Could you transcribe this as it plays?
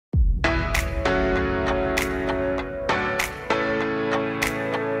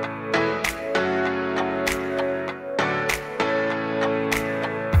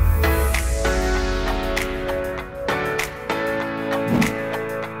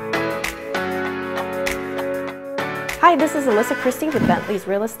Hi, this is Alyssa Christie with Bentley's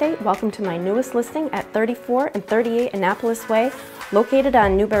Real Estate. Welcome to my newest listing at 34 and 38 Annapolis Way, located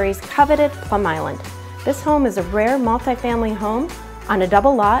on Newbury's coveted Plum Island. This home is a rare multifamily home on a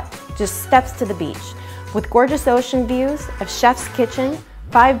double lot, just steps to the beach, with gorgeous ocean views, a chef's kitchen,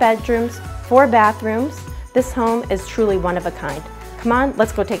 5 bedrooms, 4 bathrooms. This home is truly one of a kind. Come on,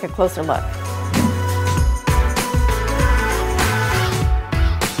 let's go take a closer look.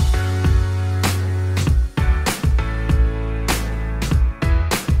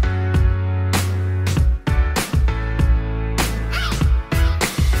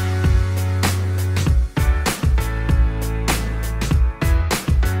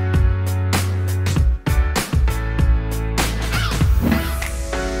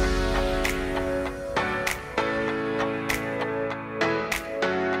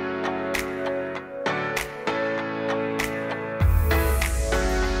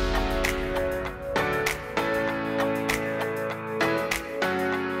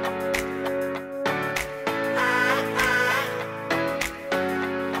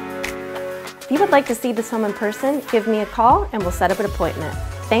 If you would like to see this home in person, give me a call and we'll set up an appointment.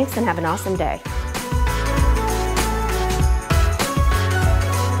 Thanks and have an awesome day.